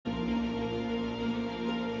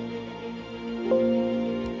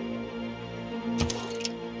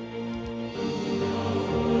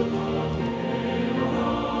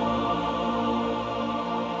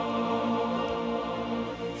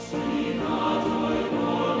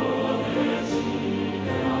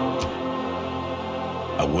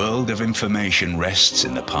world of information rests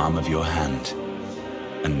in the palm of your hand,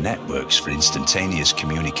 and networks for instantaneous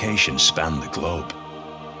communication span the globe.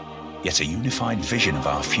 Yet a unified vision of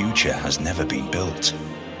our future has never been built.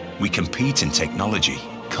 We compete in technology,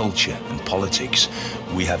 culture, and politics.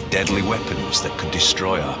 We have deadly weapons that could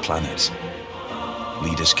destroy our planet.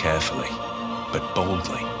 Lead us carefully, but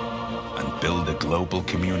boldly, and build a global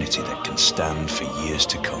community that can stand for years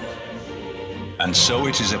to come. And so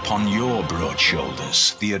it is upon your broad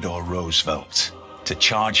shoulders, Theodore Roosevelt, to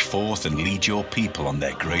charge forth and lead your people on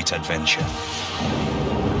their great adventure.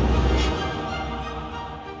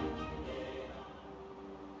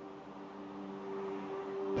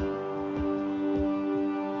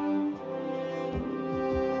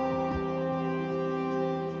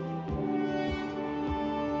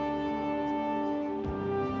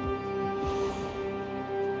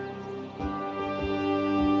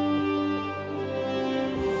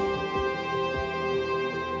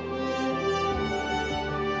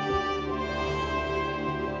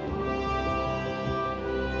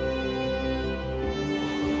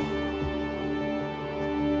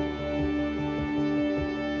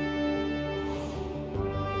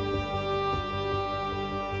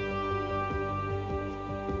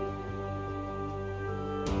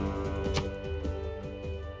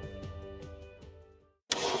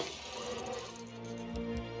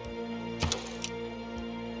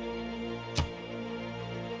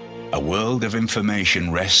 A world of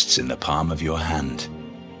information rests in the palm of your hand,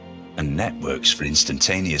 and networks for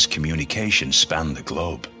instantaneous communication span the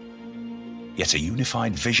globe. Yet a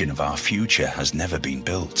unified vision of our future has never been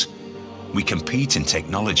built. We compete in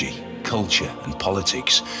technology, culture, and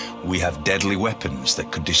politics. We have deadly weapons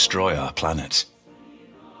that could destroy our planet.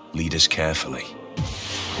 Lead us carefully.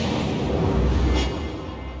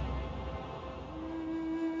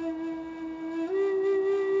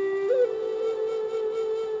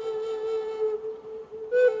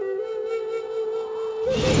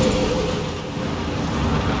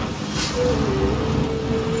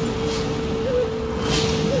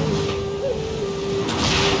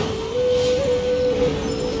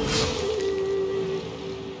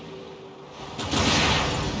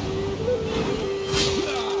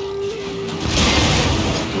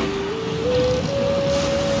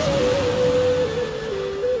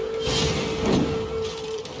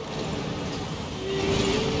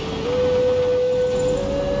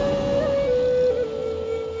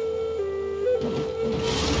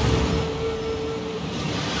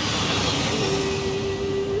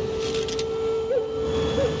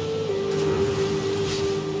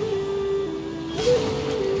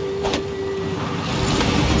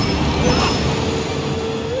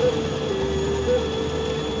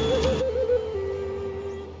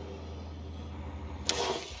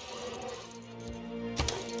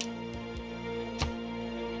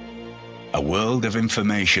 A world of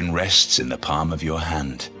information rests in the palm of your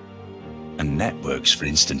hand, and networks for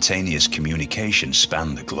instantaneous communication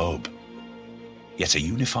span the globe. Yet a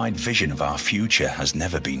unified vision of our future has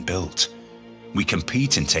never been built. We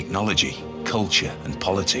compete in technology, culture, and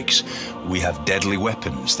politics. We have deadly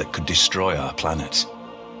weapons that could destroy our planet.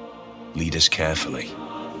 Lead us carefully,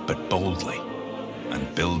 but boldly,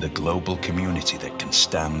 and build a global community that can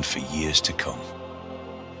stand for years to come.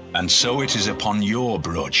 And so it is upon your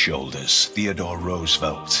broad shoulders, Theodore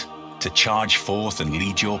Roosevelt, to charge forth and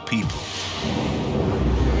lead your people.